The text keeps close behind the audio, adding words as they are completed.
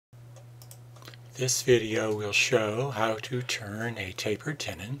This video will show how to turn a tapered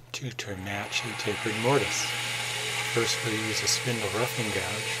tenon to match a tapered mortise. First we'll use a spindle roughing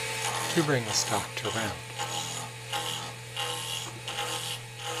gouge to bring the stock to round.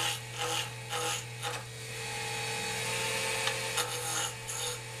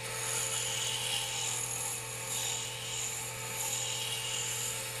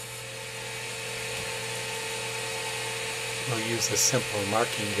 We'll use a simple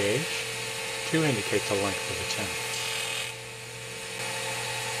marking gauge to indicate the length of the tenon.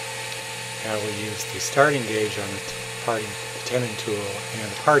 Now we'll use the starting gauge on the tenon tool and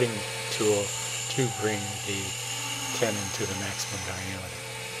the parting tool to bring the tenon to the maximum diameter.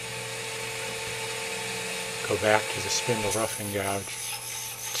 Go back to the spindle roughing gouge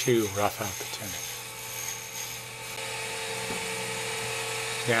to rough out the tenon.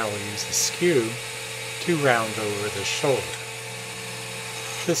 Now we'll use the skew to round over the shoulder.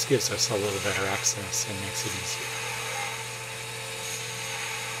 This gives us a little better access and makes it easier.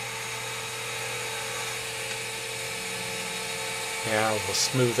 Now we'll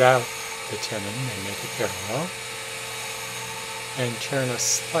smooth out the tenon and make it parallel, and turn a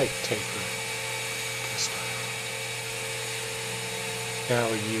slight taper to start. Now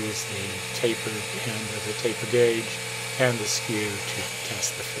we'll use the tapered end of the taper gauge and the skew to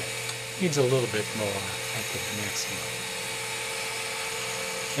test the fit. Needs a little bit more at the maximum.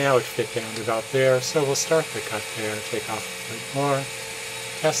 Now it fit down to about there, so we'll start the cut there, take off a bit more,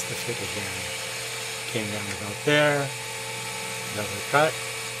 test the fit again. Came down to about there, another cut,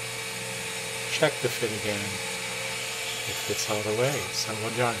 check the fit again. It fits all the way, so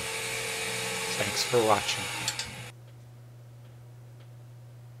we're done. Thanks for watching.